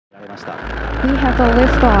We have a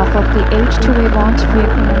liftoff of the H-2A launch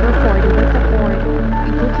vehicle number 40 with the board,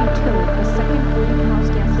 Ibuki 2, the second greenhouse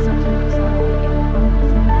gas sensor missile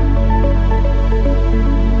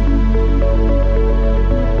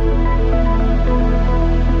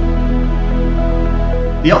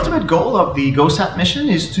in The ultimate goal of the GOSAT mission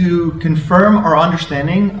is to confirm our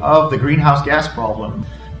understanding of the greenhouse gas problem.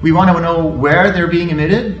 We want to know where they're being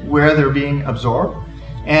emitted, where they're being absorbed,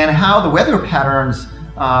 and how the weather patterns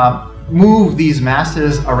move these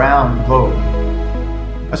masses around the globe.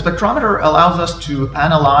 A spectrometer allows us to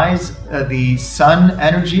analyze the sun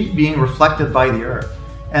energy being reflected by the Earth.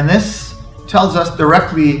 And this tells us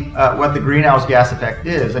directly what the greenhouse gas effect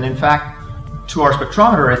is. And in fact, to our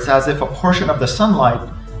spectrometer, it's as if a portion of the sunlight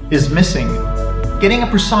is missing. Getting a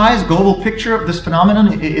precise global picture of this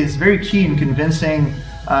phenomenon is very key in convincing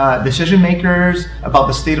decision makers about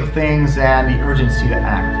the state of things and the urgency to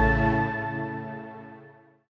act.